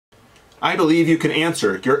I believe you can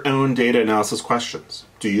answer your own data analysis questions.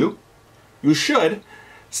 Do you? You should.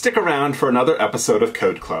 Stick around for another episode of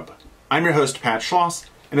Code Club. I'm your host, Pat Schloss,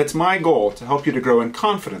 and it's my goal to help you to grow in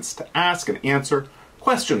confidence to ask and answer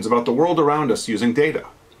questions about the world around us using data.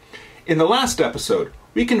 In the last episode,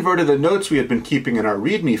 we converted the notes we had been keeping in our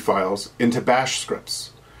README files into bash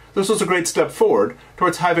scripts. This was a great step forward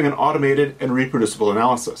towards having an automated and reproducible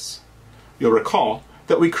analysis. You'll recall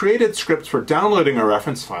that we created scripts for downloading our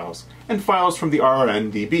reference files and files from the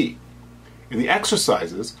RNDB. In the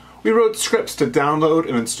exercises, we wrote scripts to download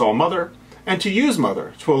and install Mother, and to use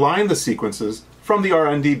Mother to align the sequences from the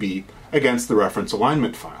RNDB against the reference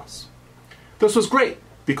alignment files. This was great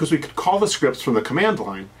because we could call the scripts from the command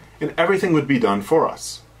line and everything would be done for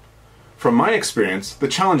us. From my experience, the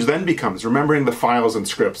challenge then becomes remembering the files and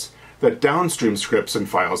scripts that downstream scripts and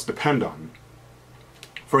files depend on.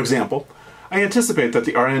 For example, I anticipate that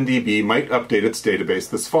the RNDB might update its database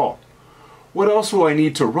this fall. What else will I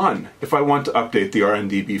need to run if I want to update the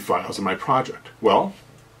RNDB files in my project? Well,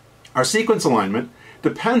 our sequence alignment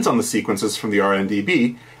depends on the sequences from the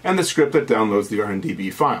RNDB and the script that downloads the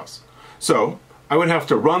RNDB files. So, I would have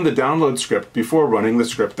to run the download script before running the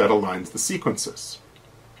script that aligns the sequences.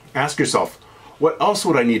 Ask yourself, what else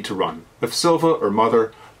would I need to run if Silva or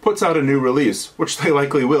Mother puts out a new release, which they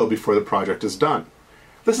likely will before the project is done?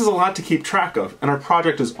 This is a lot to keep track of, and our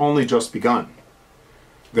project has only just begun.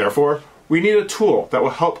 Therefore, we need a tool that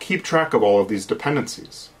will help keep track of all of these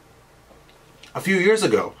dependencies. A few years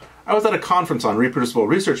ago, I was at a conference on reproducible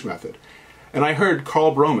research method, and I heard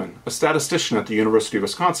Carl Broman, a statistician at the University of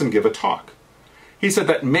Wisconsin, give a talk. He said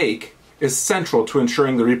that make is central to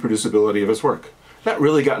ensuring the reproducibility of his work. That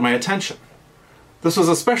really got my attention. This was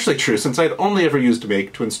especially true since I had only ever used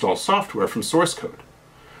make to install software from source code.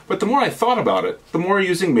 But the more I thought about it, the more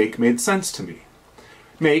using make made sense to me.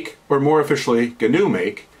 Make, or more officially GNU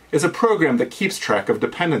Make, is a program that keeps track of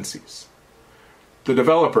dependencies. The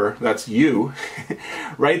developer, that's you,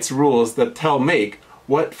 writes rules that tell make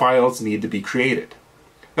what files need to be created.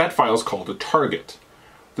 That file is called a target.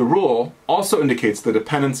 The rule also indicates the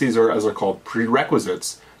dependencies, or as they're called,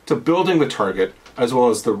 prerequisites, to building the target, as well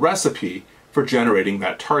as the recipe for generating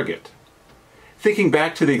that target. Thinking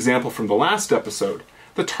back to the example from the last episode,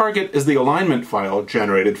 the target is the alignment file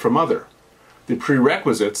generated from Mother. The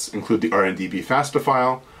prerequisites include the RNDB FASTA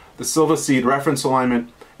file, the Silva seed reference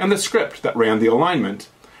alignment, and the script that ran the alignment,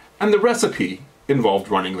 and the recipe involved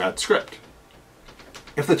running that script.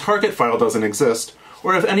 If the target file doesn't exist,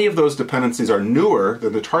 or if any of those dependencies are newer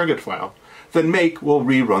than the target file, then make will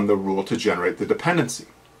rerun the rule to generate the dependency.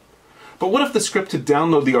 But what if the script to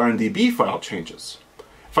download the RNDB file changes?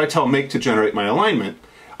 If I tell make to generate my alignment,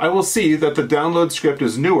 I will see that the download script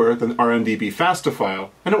is newer than the RNDB FASTA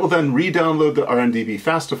file, and it will then re-download the RNDB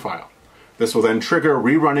FASTA file. This will then trigger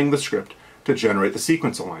rerunning the script to generate the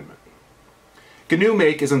sequence alignment. GNU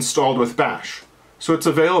Make is installed with Bash, so it's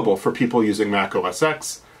available for people using Mac OS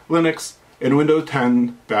X, Linux, and Windows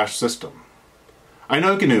 10 Bash system. I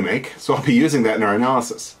know GNU Make, so I'll be using that in our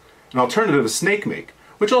analysis. An alternative is SnakeMake,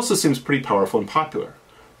 which also seems pretty powerful and popular.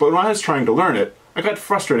 But when I was trying to learn it, I got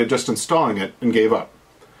frustrated just installing it and gave up.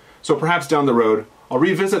 So perhaps down the road, I'll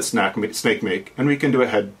revisit SnakeMake and we can do a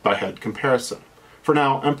head-by-head comparison. For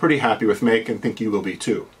now, I'm pretty happy with Make and think you will be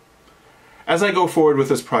too. As I go forward with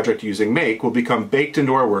this project, using Make will become baked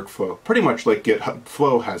into our workflow, pretty much like GitHub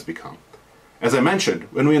Flow has become. As I mentioned,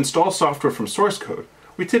 when we install software from source code,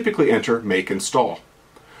 we typically enter make install.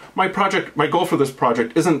 My goal for this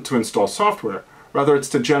project isn't to install software, rather it's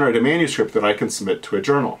to generate a manuscript that I can submit to a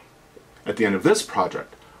journal. At the end of this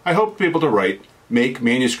project, I hope to be able to write make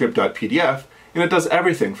manuscript.pdf, and it does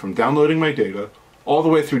everything from downloading my data all the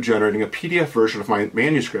way through generating a PDF version of my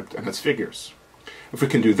manuscript and its figures. If we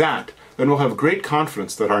can do that, then we'll have great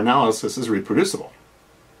confidence that our analysis is reproducible.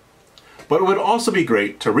 But it would also be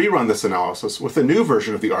great to rerun this analysis with a new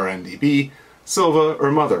version of the RNDB, Silva,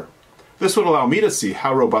 or Mother. This would allow me to see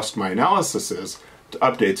how robust my analysis is to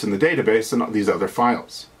updates in the database and these other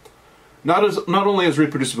files. Not only is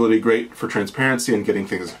reproducibility great for transparency and getting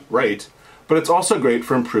things right, but it's also great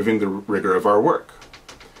for improving the rigor of our work.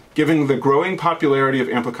 Given the growing popularity of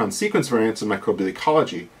amplicon sequence variants in microbial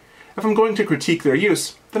ecology, if I'm going to critique their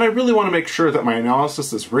use, then I really want to make sure that my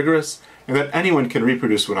analysis is rigorous and that anyone can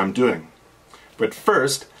reproduce what I'm doing. But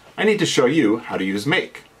first, I need to show you how to use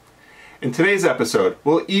Make. In today's episode,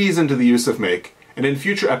 we'll ease into the use of Make, and in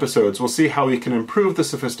future episodes we'll see how we can improve the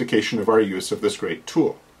sophistication of our use of this great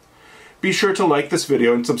tool. Be sure to like this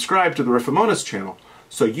video and subscribe to the Riffomonas channel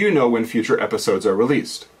so you know when future episodes are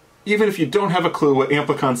released. Even if you don't have a clue what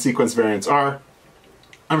amplicon sequence variants are,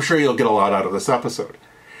 I'm sure you'll get a lot out of this episode.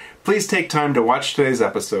 Please take time to watch today's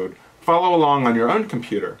episode, follow along on your own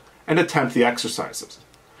computer, and attempt the exercises.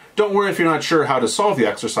 Don't worry if you're not sure how to solve the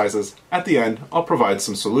exercises. At the end, I'll provide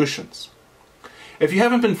some solutions. If you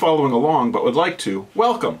haven't been following along but would like to,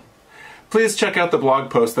 welcome! Please check out the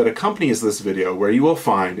blog post that accompanies this video where you will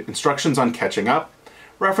find instructions on catching up,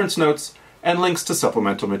 reference notes, and links to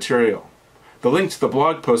supplemental material. The link to the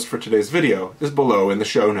blog post for today's video is below in the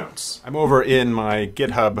show notes. I'm over in my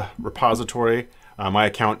GitHub repository, my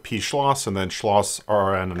account pschloss, and then schloss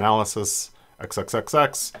rn analysis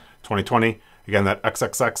xxxx 2020. Again, that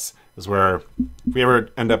xxx is where, if we ever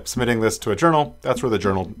end up submitting this to a journal, that's where the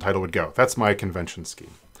journal title would go. That's my convention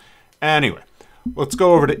scheme. Anyway, let's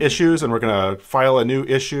go over to issues, and we're going to file a new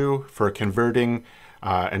issue for converting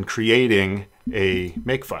and creating a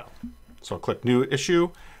makefile. So I'll click New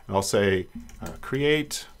Issue, and I'll say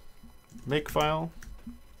Create Makefile,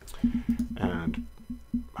 and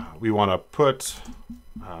we want to put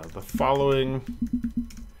the following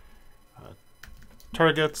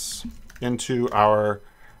targets into our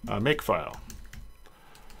makefile.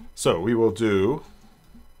 So we will do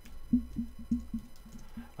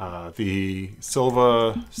the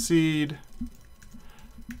Silva seed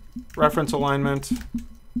reference alignment,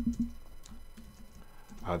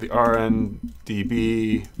 the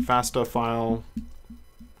RNDB FASTA file,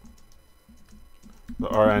 the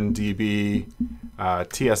RNDB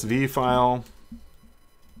TSV file,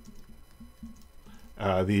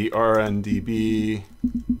 the RNDB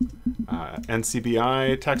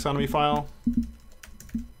NCBI taxonomy file,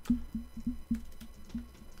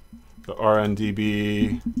 the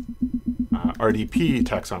RNDB RDP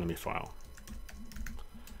taxonomy file.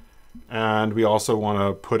 And we also want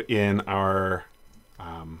to put in our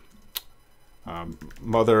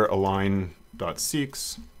mother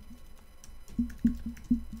align.seeks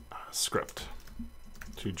script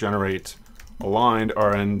to generate aligned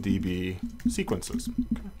RNDB sequences.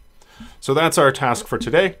 Okay. So that's our task for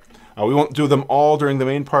today. We won't do them all during the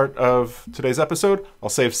main part of today's episode. I'll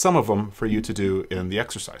save some of them for you to do in the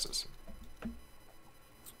exercises.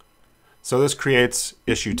 So this creates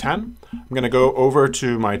issue 10. I'm going to go over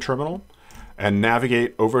to my terminal and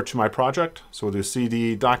navigate over to my project. So we'll do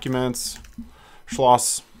cd documents,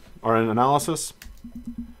 schloss rn analysis,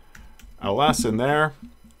 ls in there,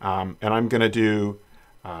 and I'm going to do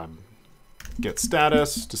get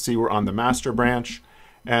status to see we're on the master branch.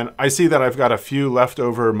 And I see that I've got a few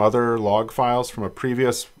leftover mother log files from a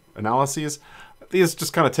previous analyses. These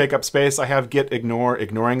just kind of take up space. I have git ignore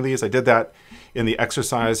ignoring these. I did that in the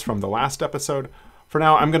exercise from the last episode. For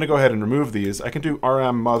now, I'm going to go ahead and remove these. I can do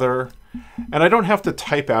rm mother, and I don't have to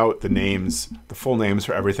type out the names, the full names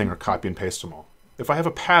for everything, or copy and paste them all. If I have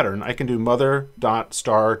a pattern, I can do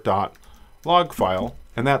mother.star.log file,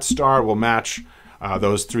 and that star will match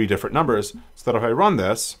those three different numbers, so that if I run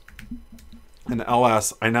this, in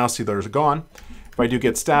ls, I now see those are gone. If I do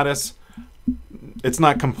get status, it's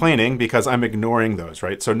not complaining because I'm ignoring those,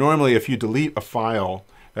 right? So normally if you delete a file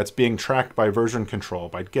that's being tracked by version control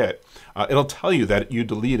by Git, it'll tell you that you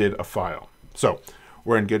deleted a file. So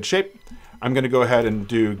we're in good shape. I'm going to go ahead and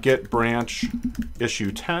do git branch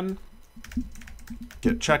issue 10,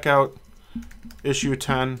 git checkout issue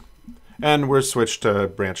 10, and we're switched to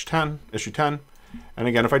branch 10, issue 10. And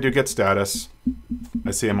again, if I do get status,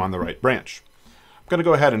 I see I'm on the right branch. I'm going to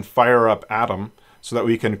go ahead and fire up Atom so that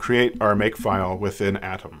we can create our makefile within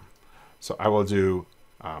Atom. So I will do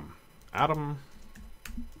Atom.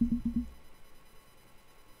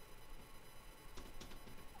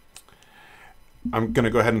 I'm going to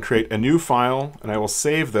go ahead and create a new file, and I will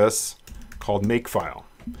save this called makefile.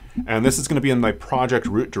 And this is going to be in my project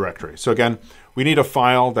root directory. So again, we need a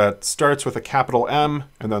file that starts with a capital M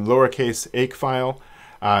and then lowercase ake file.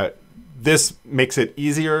 This makes it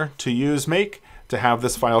easier to use make, to have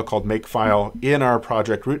this file called makefile in our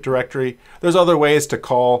project root directory. There's other ways to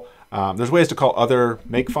call other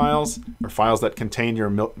makefiles, or files that contain your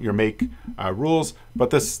make rules, but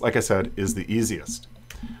this, like I said, is the easiest.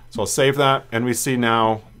 So I'll save that, and we see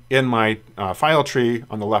now in my file tree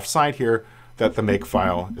on the left side here that the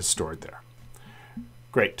makefile is stored there.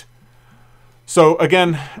 Great. So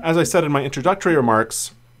again, as I said in my introductory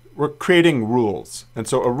remarks, we're creating rules. And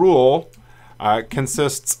so a rule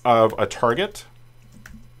consists of a target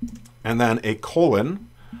and then a colon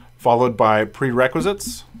followed by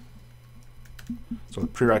prerequisites. So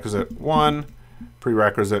prerequisite 1,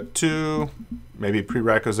 prerequisite 2, maybe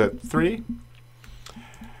prerequisite 3.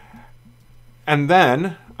 And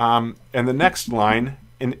then in the next line,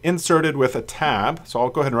 inserted with a tab, so I'll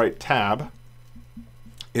go ahead and write tab,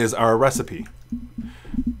 is our recipe.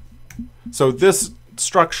 So this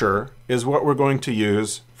structure is what we're going to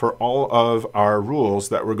use for all of our rules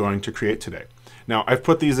that we're going to create today. Now, I've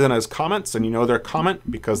put these in as comments, and you know they're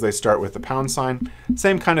comment because they start with the £.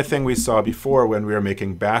 Same kind of thing we saw before when we were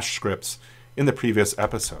making bash scripts in the previous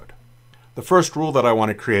episode. The first rule that I want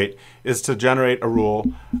to create is to generate a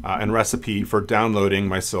rule and recipe for downloading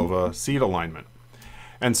my Silva seed alignment.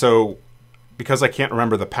 And so, because I can't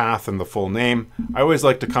remember the path and the full name, I always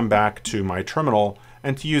like to come back to my terminal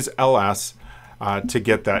and to use ls to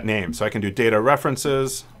get that name. So I can do data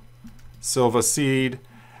references, Silva seed,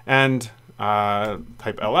 and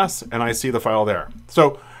type ls, and I see the file there.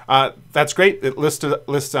 So that's great. It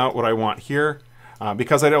lists out what I want here.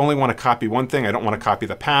 Because I only want to copy one thing, I don't want to copy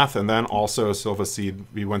the path and then also Silva seed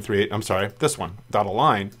v138, I'm sorry, this one,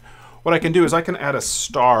 .align. What I can do is I can add a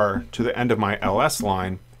star to the end of my ls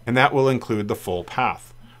line, and that will include the full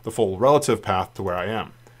path, the full relative path to where I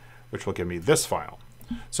am, which will give me this file.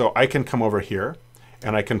 So I can come over here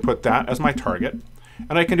and I can put that as my target,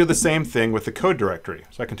 and I can do the same thing with the code directory.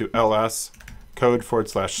 So I can do ls code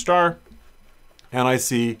 /star, and I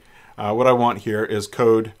see what I want here is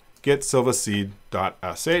code get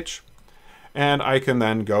silvaseed.sh, and I can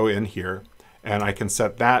then go in here and I can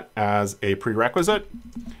set that as a prerequisite.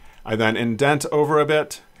 I then indent over a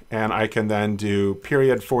bit, and I can then do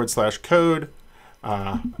period /code,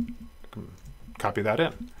 copy that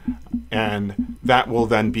in. And that will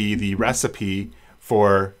then be the recipe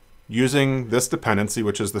for using this dependency,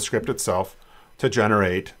 which is the script itself, to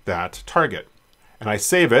generate that target. And I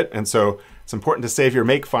save it, and so it's important to save your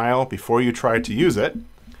make file before you try to use it.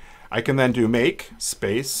 I can then do make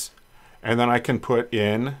space, and then I can put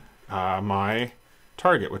in my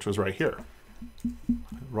target, which was right here.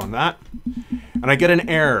 Run that, and I get an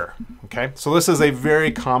error. Okay, so this is a very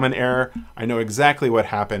common error. I know exactly what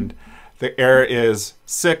happened. The error is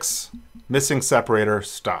 6, missing separator,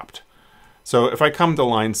 stopped. So if I come to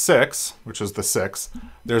line 6, which is the 6,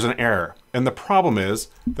 there's an error. And the problem is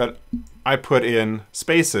that I put in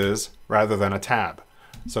spaces rather than a tab.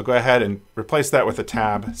 So go ahead and replace that with a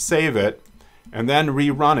tab, save it, and then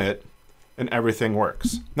rerun it, and everything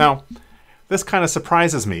works. Now, this kind of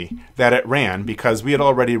surprises me that it ran because we had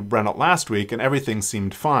already run it last week and everything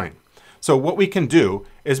seemed fine. So what we can do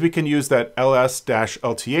is we can use that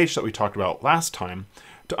ls-lth that we talked about last time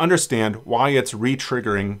to understand why it's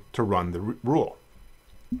re-triggering to run the rule.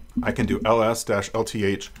 I can do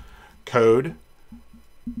ls-lth code,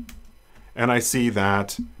 and I see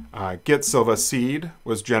that get Silva seed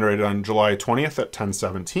was generated on July 20th at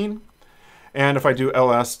 10:17. And if I do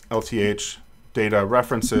ls-lth data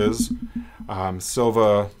references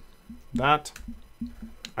Silva that,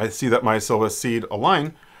 I see that my Silva seed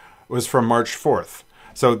align was from March 4th.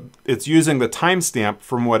 So it's using the timestamp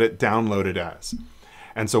from what it downloaded as.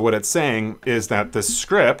 And so what it's saying is that the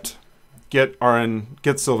script, get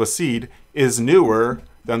Silva seed, is newer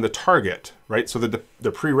than the target, right? So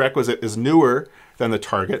the prerequisite is newer than the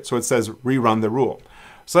target, so it says rerun the rule.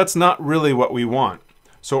 So that's not really what we want.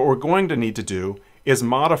 So what we're going to need to do is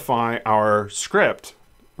modify our script.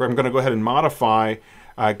 I'm going to go ahead and modify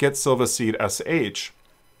get Silva seed sh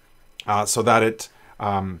so that it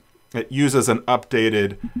uses an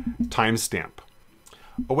updated timestamp.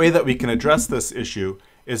 A way that we can address this issue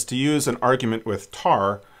is to use an argument with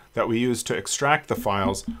tar that we used to extract the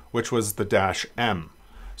files, which was the -m.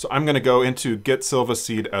 So I'm going to go into get Silva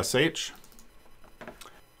seed sh.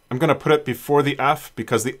 I'm going to put it before the f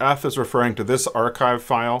because the f is referring to this archive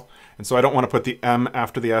file, and so I don't want to put the m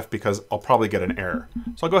after the f because I'll probably get an error.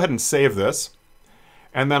 So I'll go ahead and save this,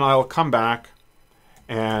 and then I'll come back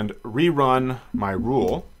and rerun my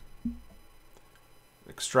rule.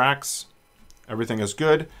 Extracts, everything is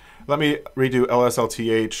good. Let me redo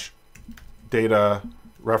ls-lth data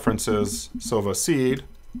references Silva seed,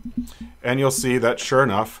 and you'll see that sure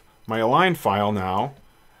enough, my align file now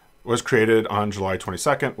was created on July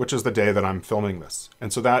 22nd, which is the day that I'm filming this.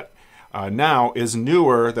 And so that now is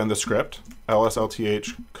newer than the script,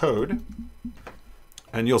 ls-lth code.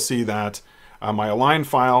 And you'll see that my align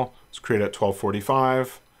file was created at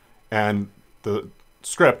 12:45, and the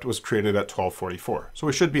script was created at 12:44. So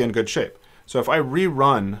we should be in good shape. So if I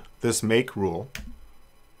rerun this make rule,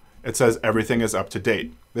 it says everything is up to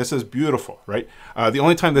date. This is beautiful, right? The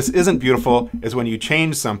only time this isn't beautiful is when you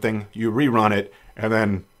change something, you rerun it, and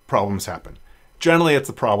then problems happen. Generally, it's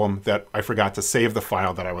the problem that I forgot to save the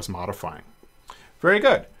file that I was modifying. Very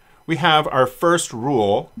good. We have our first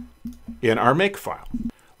rule in our make file.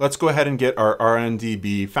 Let's go ahead and get our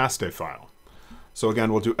rndb fastday file. So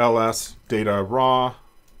again, we'll do ls data raw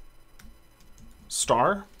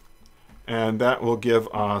star, and that will give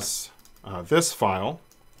us this file,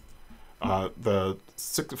 the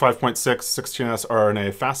 5.6 16S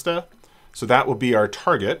RNA FASTA. So that will be our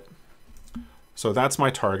target. So that's my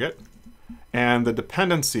target. And the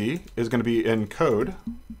dependency is going to be in code.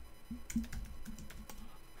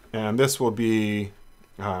 And this will be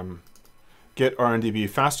get RNDB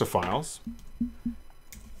FASTA files.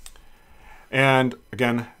 And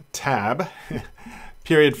again, tab,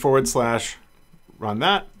 period / run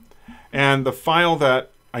that. And the file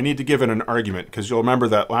that I need to give it an argument, because you'll remember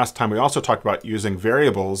that last time we also talked about using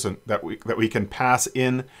variables and that we can pass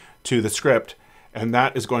in to the script, and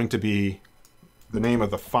that is going to be the name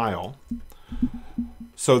of the file.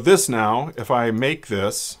 So this now, if I make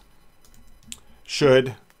this,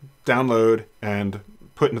 should download and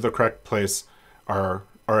put into the correct place our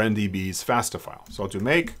RNDB's FASTA file. So I'll do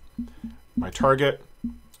make, my target,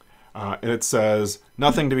 and it says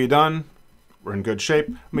nothing to be done. We're in good shape.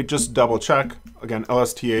 Let me just double check. Again,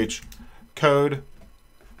 lsth code.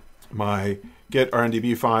 My get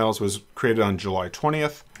RNDB files was created on July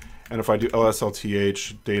 20th. And if I do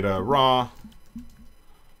lslth data raw,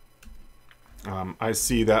 I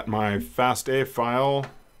see that my FASTA file,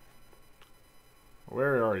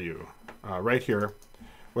 where are you? Right here,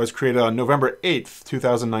 was created on November 8th,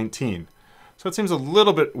 2019. So it seems a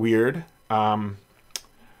little bit weird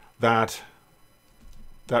that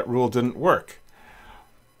that rule didn't work.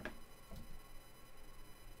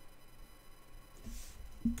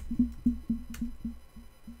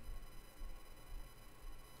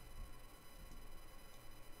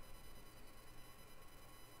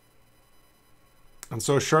 And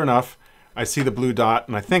so sure enough, I see the blue dot,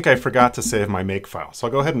 and I think I forgot to save my makefile. So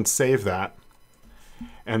I'll go ahead and save that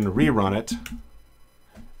and rerun it,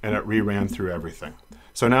 and it reran through everything.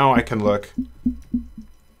 So now I can look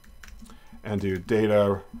and do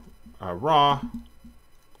data raw.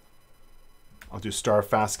 I'll do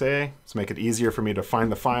 *FASTA to make it easier for me to find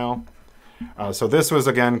the file. So this was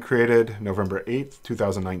again created November 8th,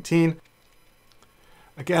 2019.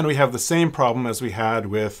 Again, we have the same problem as we had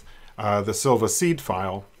with the Silva seed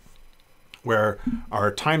file, where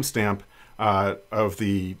our timestamp of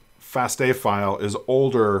the FASTA file is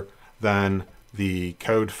older than the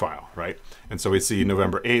code file, right? And so we see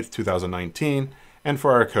November 8th, 2019, and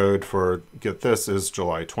for our code for get this is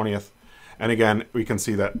July 20th. And again, we can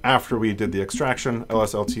see that after we did the extraction,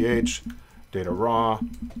 lslth, data raw,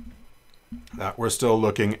 that we're still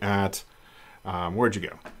looking at, where'd you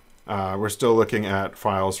go? We're still looking at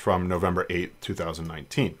files from November 8th,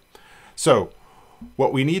 2019. So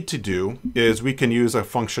what we need to do is we can use a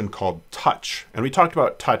function called touch. And we talked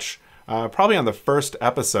about touch probably on the first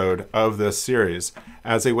episode of this series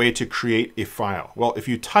as a way to create a file. Well, if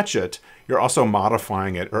you touch it, you're also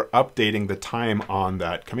modifying it or updating the time on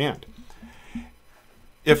that command.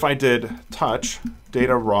 If I did touch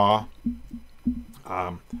data raw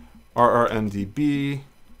rrndb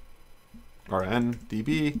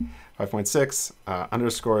 5.6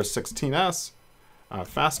 underscore 16s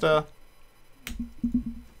FASTA,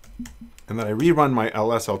 and then I rerun my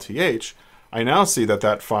lslth, I now see that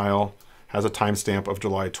that file has a timestamp of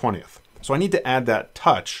July 20th. So I need to add that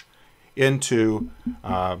touch into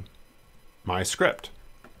my script.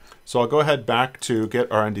 So I'll go ahead back to get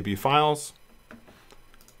RNDB files,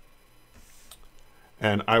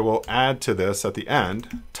 and I will add to this at the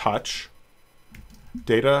end touch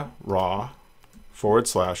data raw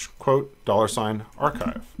 / quote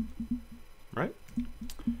 $archive, right?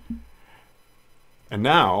 And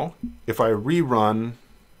now if I rerun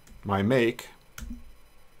my make,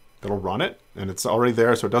 it'll run it, and it's already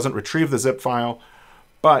there, so it doesn't retrieve the zip file,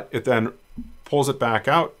 but it then pulls it back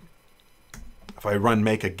out. If I run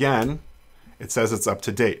make again, it says it's up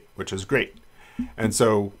to date, which is great. And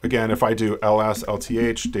so again, if I do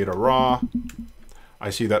lslth data raw, I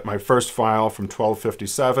see that my first file from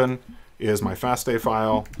 1257 is my FASTA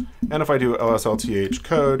file. And if I do lslth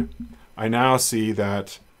code, I now see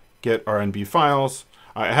that get RNB files.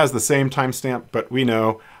 It has the same timestamp, but we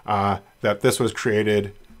know that this was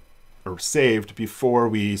created or saved before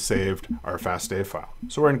we saved our FASTA file.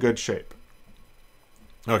 So we're in good shape.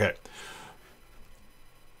 Okay.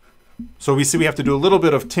 So we see we have to do a little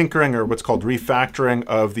bit of tinkering, or what's called refactoring,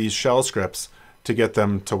 of these shell scripts to get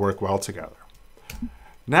them to work well together.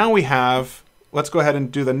 Now we have, let's go ahead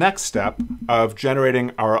and do the next step of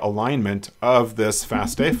generating our alignment of this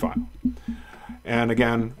FASTA file. And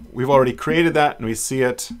again, we've already created that and we see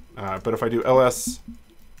it, but if I do ls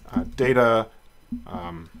data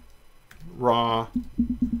raw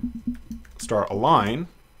 *align,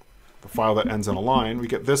 the file that ends in align, we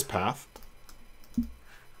get this path.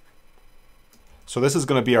 So this is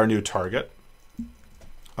going to be our new target,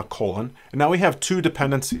 a colon. And now we have two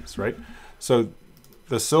dependencies, right? So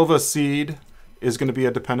the Silva seed is going to be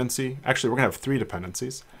a dependency. Actually, we're going to have three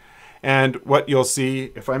dependencies. And what you'll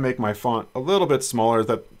see, if I make my font a little bit smaller,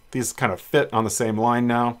 that these kind of fit on the same line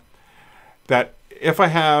now, that if I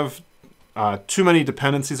have too many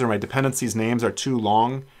dependencies or my dependencies names are too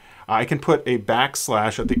long, I can put a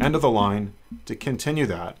backslash at the end of the line to continue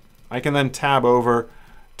that. I can then tab over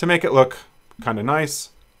to make it look kind of nice.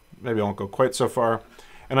 Maybe I won't go quite so far.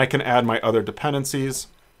 And I can add my other dependencies.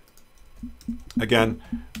 Again,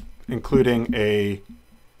 including a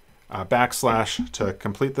backslash to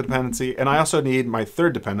complete the dependency. And I also need my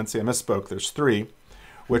third dependency. I misspoke, there's 3,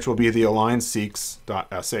 which will be the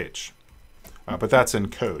align_seeks.sh. But that's in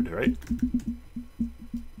code, right?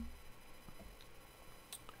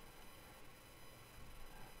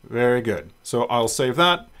 Very good. So I'll save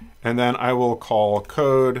that, and then I will call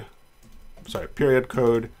period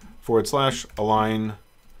code / align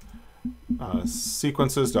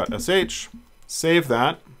sequences.sh. Save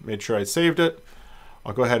that. Made sure I saved it.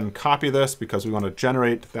 I'll go ahead and copy this because we want to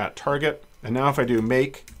generate that target. And now if I do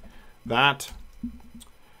make that,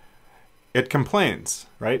 it complains,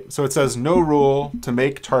 right? So it says no rule to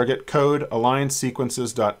make target code align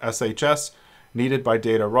sequences.shs needed by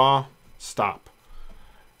data raw. Stop.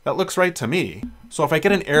 That looks right to me. So if I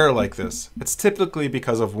get an error like this, it's typically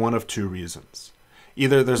because of one of 2 reasons.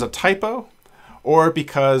 Either there's a typo, or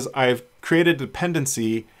because I've created a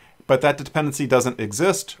dependency, but that dependency doesn't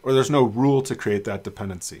exist, or there's no rule to create that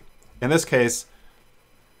dependency. In this case,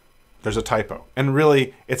 there's a typo. And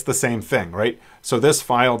really, it's the same thing, right? So this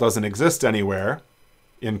file doesn't exist anywhere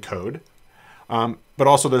in code, but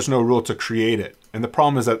also there's no rule to create it. And the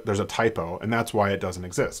problem is that there's a typo, and that's why it doesn't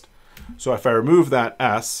exist. So if I remove that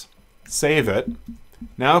S, save it,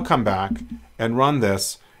 now come back and run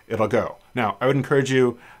this, it'll go. Now, I would encourage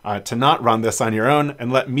you to not run this on your own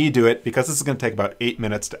and let me do it, because this is going to take about 8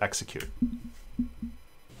 minutes to execute.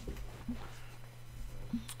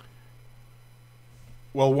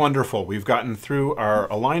 Well, wonderful. We've gotten through our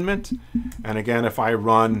alignment. And again, if I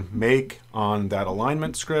run make on that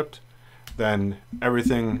alignment script, then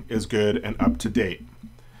everything is good and up to date.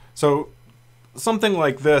 So something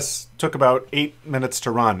like this took about 8 minutes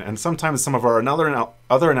to run, and sometimes some of our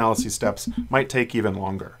other analysis steps might take even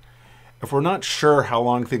longer. If we're not sure how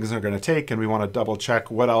long things are going to take and we want to double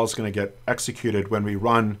check what else is going to get executed when we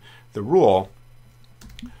run the rule,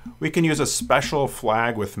 we can use a special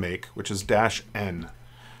flag with make, which is -n.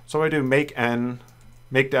 So I do make-n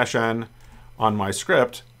on my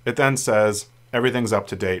script. It then says everything's up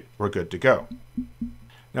to date, we're good to go.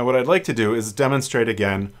 Now what I'd like to do is demonstrate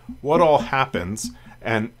again what all happens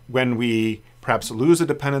and when we perhaps lose a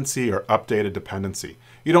dependency or update a dependency.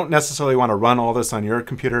 You don't necessarily want to run all this on your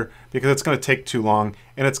computer because it's going to take too long,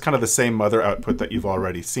 and it's kind of the same mother output that you've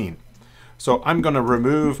already seen. So I'm going to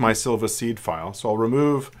remove my Silva seed file. So I'll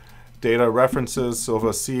remove data references,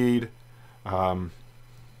 Silva seed,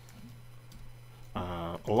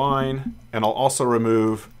 align, and I'll also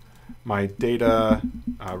remove my data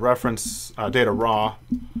reference, data raw,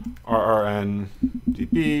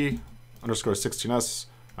 rrndb _16s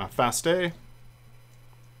fastday.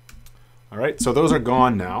 All right, so those are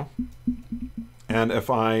gone now. And if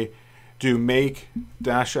I do make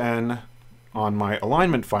 -n on my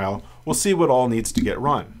alignment file, we'll see what all needs to get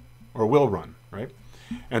run, or will run, right?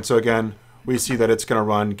 And so again, we see that it's going to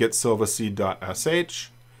run get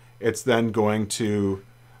silvaseed.sh. It's then going to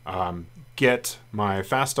get my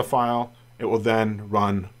FASTA file. It will then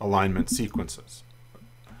run alignment sequences.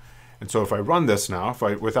 And so if I run this now,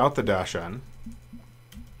 without the -n,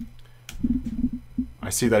 I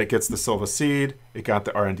see that it gets the Silva seed, it got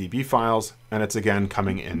the RNDB files, and it's again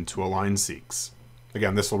coming into align seeks.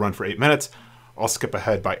 Again, this will run for 8 minutes. I'll skip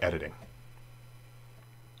ahead by editing.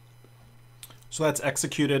 So that's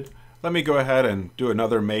executed. Let me go ahead and do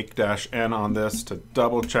another make -n on this to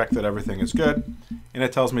double check that everything is good. And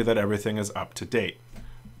it tells me that everything is up to date.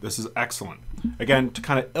 This is excellent. Again, to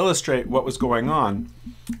kind of illustrate what was going on,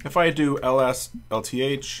 if I do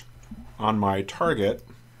ls/lth on my target,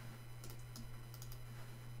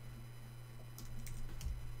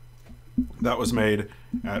 that was made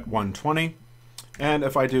at 120. And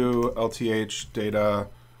if I do lth data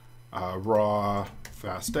raw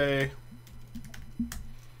fastday,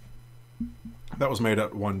 that was made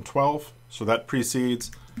at 112. So that precedes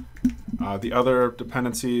the other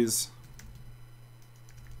dependencies.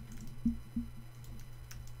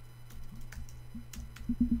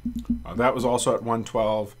 That was also at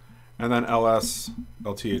 112. And then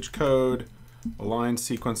ls/lth code align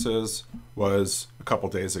sequences was a couple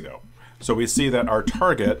days ago. So we see that our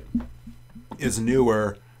target is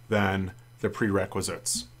newer than the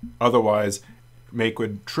prerequisites. Otherwise, make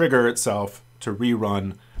would trigger itself to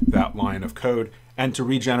rerun that line of code and to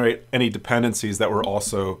regenerate any dependencies that were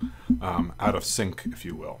also out of sync, if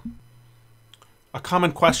you will. A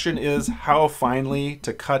common question is how finely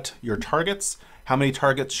to cut your targets. How many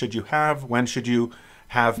targets should you have? When should you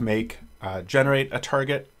have make generate a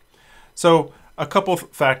target? So a couple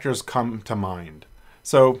factors come to mind.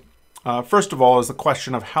 So first of all is the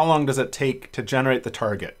question of how long does it take to generate the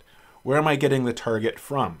target? Where am I getting the target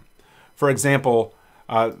from? For example,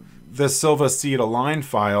 this Silva seed align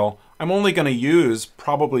file, I'm only going to use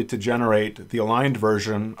probably to generate the aligned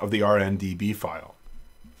version of the RNDB file.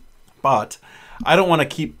 But I don't want to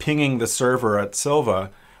keep pinging the server at Silva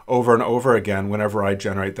over and over again whenever I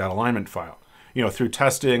generate that alignment file. You know, through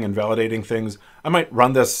testing and validating things, I might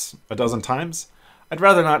run this a dozen times. I'd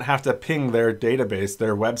rather not have to ping their database,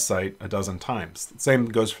 their website, a dozen times. The same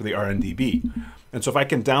goes for the RNDB. And so if I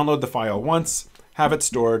can download the file once, have it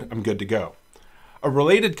stored, I'm good to go. A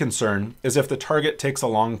related concern is if the target takes a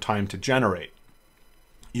long time to generate.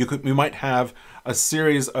 You might have a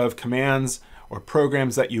series of commands or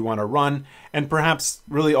programs that you want to run, and perhaps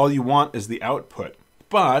really all you want is the output.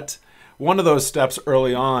 But one of those steps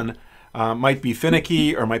early on might be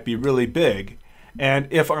finicky or might be really big. And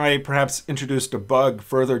if I perhaps introduced a bug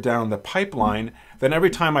further down the pipeline, then every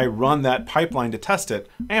time I run that pipeline to test it,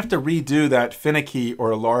 I have to redo that finicky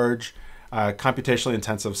or large computationally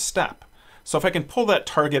intensive step. So if I can pull that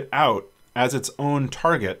target out as its own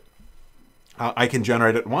target, I can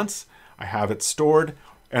generate it once, I have it stored,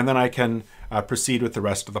 and then I can proceed with the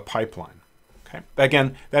rest of the pipeline. Okay.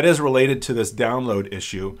 Again, that is related to this download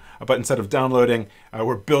issue, but instead of downloading,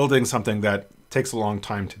 we're building something that takes a long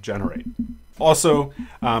time to generate. Also,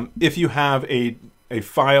 if you have a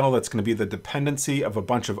file that's going to be the dependency of a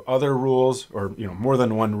bunch of other rules, or more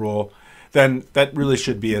than one rule, then that really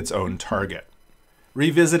should be its own target.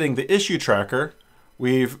 Revisiting the issue tracker,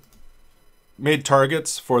 we've made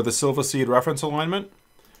targets for the Silva seed reference alignment,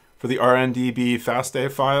 for the RNDB FastA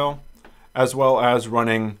file, as well as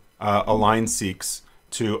running align seeks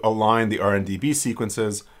to align the RNDB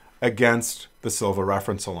sequences against the Silva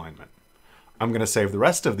reference alignment. I'm going to save the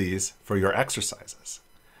rest of these for your exercises.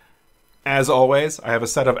 As always, I have a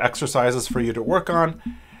set of exercises for you to work on.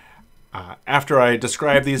 After I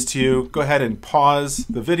describe these to you, go ahead and pause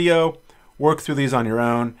the video, work through these on your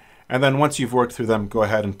own, and then once you've worked through them, go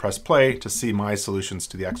ahead and press play to see my solutions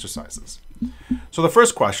to the exercises. So the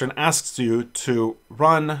first question asks you to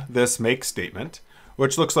run this make statement,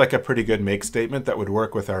 which looks like a pretty good make statement that would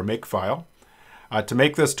work with our makefile. To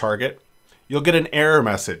make this target, you'll get an error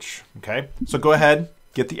message. Okay, so go ahead,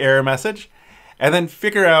 get the error message, and then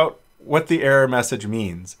figure out what the error message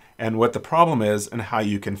means and what the problem is and how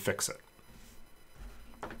you can fix it.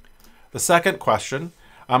 The second question,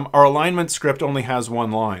 our alignment script only has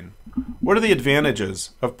one line. What are the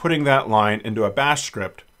advantages of putting that line into a bash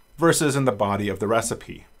script versus in the body of the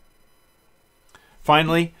recipe?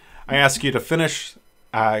 Finally, I ask you to finish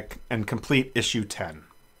and complete issue 10.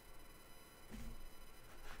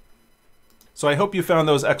 So I hope you found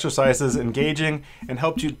those exercises engaging and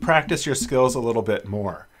helped you practice your skills a little bit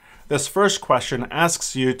more. This first question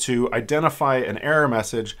asks you to identify an error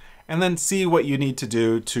message and then see what you need to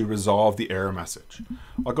do to resolve the error message.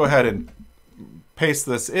 I'll go ahead and paste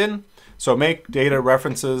this in. So make data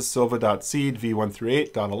references silva.seed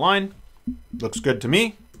v138.align. Looks good to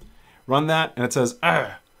me. Run that and it says,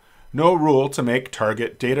 no rule to make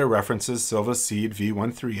target data references silva seed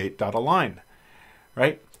v138.align,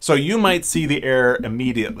 right? So you might see the error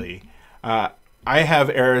immediately. I have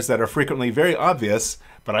errors that are frequently very obvious,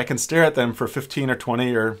 but I can stare at them for 15 or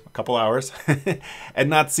 20 or a couple hours and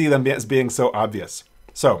not see them as being so obvious.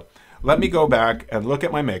 So let me go back and look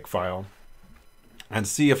at my makefile and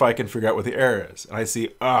see if I can figure out what the error is. And I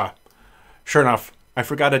see, sure enough, I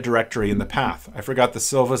forgot a directory in the path. I forgot the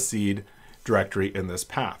Silva seed directory in this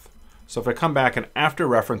path. So if I come back and after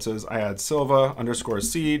references, I add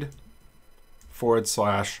silva_seed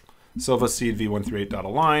 / Silva seed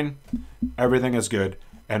v138.align, everything is good,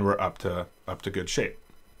 and we're up to good shape.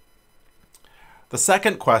 The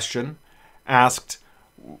second question asked,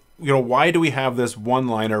 why do we have this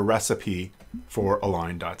one-liner recipe for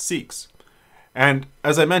align.seeks? And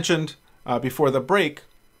as I mentioned before the break,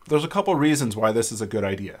 there's a couple reasons why this is a good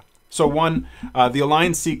idea. So one, the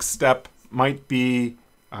align seek step might be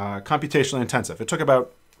computationally intensive. It took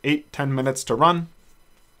about 8-10 minutes to run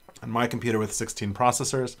on my computer with 16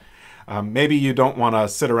 processors. Maybe you don't want to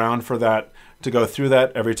sit around for that to go through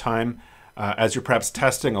that every time as you're perhaps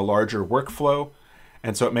testing a larger workflow.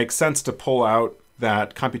 And so it makes sense to pull out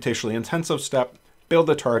that computationally intensive step, build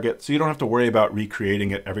a target, so you don't have to worry about recreating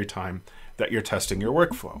it every time that you're testing your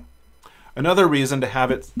workflow. Another reason to have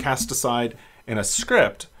it cast aside in a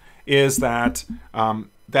script is that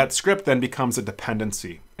that script then becomes a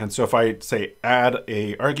dependency. And so if I say add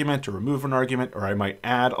a argument or remove an argument, or I might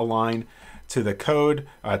add a line to the code,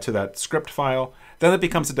 to that script file, then it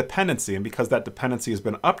becomes a dependency. And because that dependency has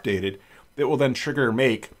been updated, it will then trigger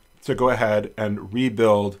make to go ahead and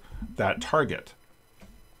rebuild that target.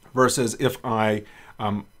 Versus if I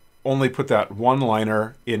only put that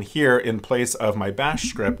one-liner in here in place of my bash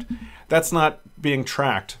script, that's not being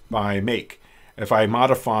tracked by make. If I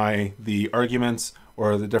modify the arguments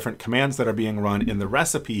or the different commands that are being run in the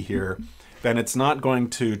recipe here, then it's not going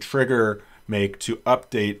to trigger make to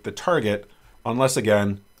update the target unless,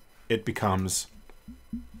 again, it becomes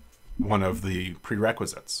one of the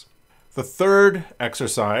prerequisites. The third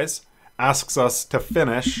exercise asks us to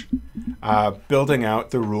finish building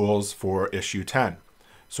out the rules for issue 10.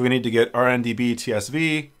 So we need to get RNDB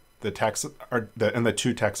TSV, and the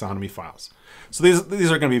two taxonomy files. So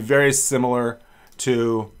these are going to be very similar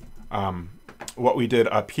to what we did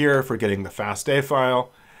up here for getting the FASTA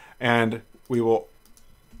file. And we will,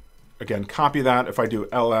 again, copy that. If I do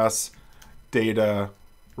ls data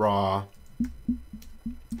raw,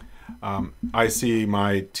 I see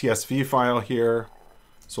my TSV file here.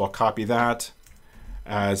 So I'll copy that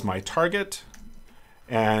as my target.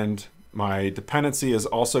 And my dependency is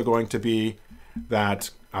also going to be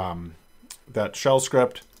that, that shell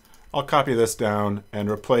script. I'll copy this down and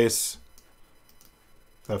replace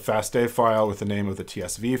the FASTA file with the name of the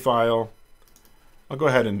TSV file. I'll go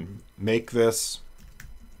ahead and make this.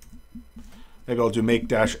 Maybe I'll do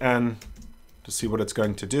make-n to see what it's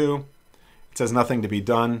going to do. It says nothing to be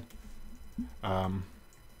done.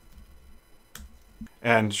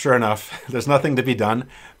 And sure enough, there's nothing to be done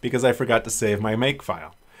because I forgot to save my make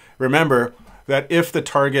file. Remember that if the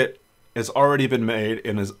target has already been made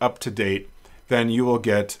and is up to date, then you will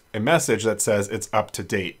get a message that says it's up to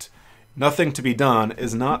date. Nothing to be done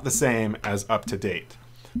is not the same as up to date.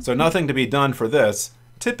 So nothing to be done for this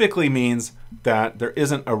typically means that there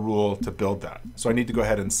isn't a rule to build that. So I need to go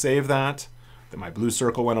ahead and save that. Then my blue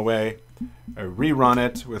circle went away. I rerun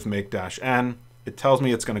it with make-n. It tells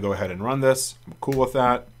me it's going to go ahead and run this. I'm cool with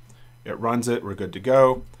that. It runs it. We're good to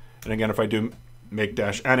go. And again, if I do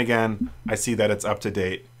make-n again, I see that it's up to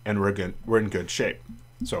date and we're in good shape.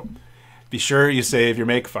 So be sure you save your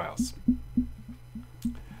make files.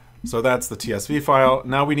 So that's the TSV file.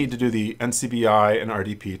 Now we need to do the NCBI and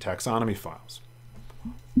RDP taxonomy files.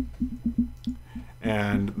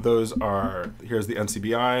 And those are, here's the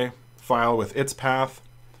NCBI file with its path.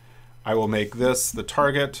 I will make this the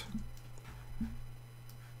target.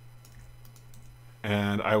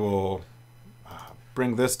 And I will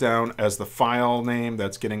bring this down as the file name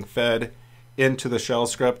that's getting fed into the shell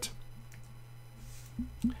script.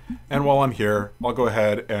 And while I'm here, I'll go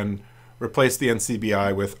ahead and replace the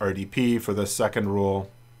NCBI with RDP for the second rule.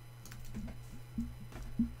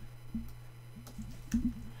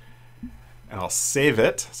 And I'll save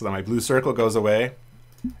it so that my blue circle goes away.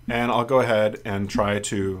 And I'll go ahead and try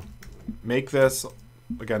to make this,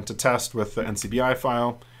 again, to test with the NCBI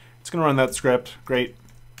file. It's going to run that script. Great.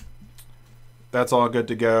 That's all good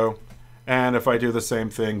to go. And if I do the same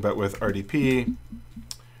thing but with RDP,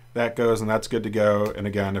 that goes and that's good to go. And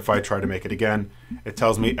again, if I try to make it again, it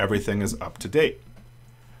tells me everything is up to date.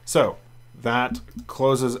 So that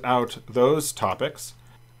closes out those topics.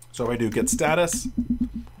 So if I do git status,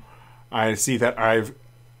 I see that I've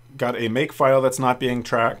got a make file that's not being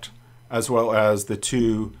tracked, as well as the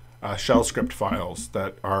two shell script files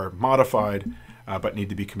that are modified but need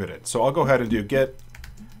to be committed. So I'll go ahead and do git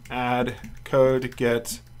add code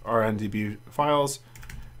get RNDB files,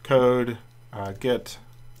 code get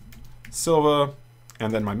Silva,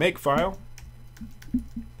 and then my make file.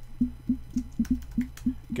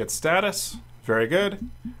 Get status, very good.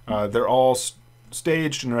 They're all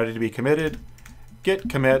staged and ready to be committed. Git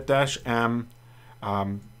commit -m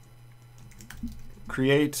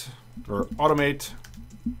create or automate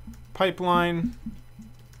pipeline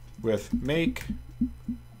with make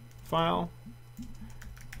file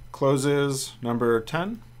closes number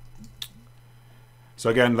 10. So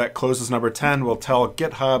again, that closes number 10 will tell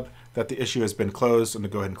GitHub that the issue has been closed and to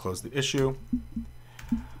go ahead and close the issue.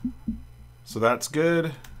 So that's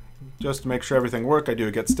good. Just to make sure everything works, I do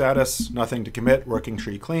a git status, nothing to commit, working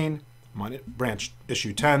tree clean. I'm on it, branch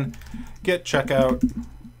issue 10, git checkout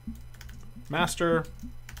master,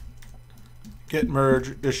 git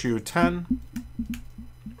merge issue 10.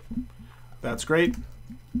 That's great.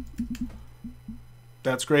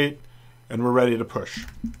 That's great. And we're ready to push.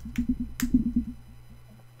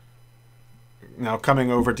 Now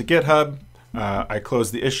coming over to GitHub, I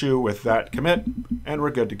close the issue with that commit and we're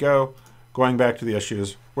good to go. going back to the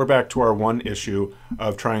issues, we're back to our one issue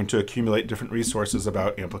of trying to accumulate different resources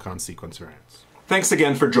about amplicon sequence variants. Thanks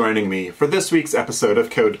again for joining me for this week's episode of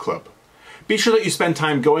Code Club. Be sure that you spend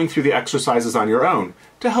time going through the exercises on your own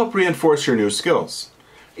to help reinforce your new skills.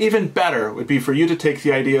 Even better would be for you to take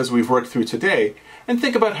the ideas we've worked through today and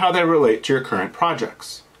think about how they relate to your current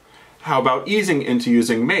projects. How about easing into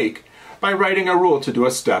using make by writing a rule to do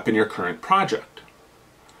a step in your current project?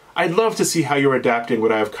 I'd love to see how you're adapting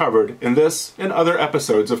what I have covered in this and other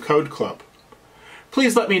episodes of Code Club.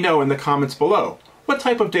 Please let me know in the comments below what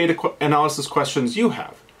type of data analysis questions you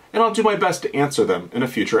have, and I'll do my best to answer them in a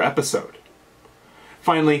future episode.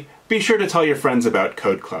 Finally, be sure to tell your friends about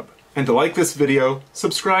Code Club, and to like this video,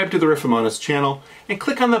 subscribe to the Riffomonas channel, and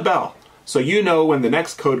click on the bell so you know when the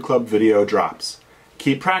next Code Club video drops.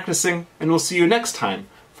 Keep practicing, and we'll see you next time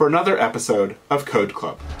for another episode of Code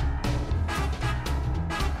Club.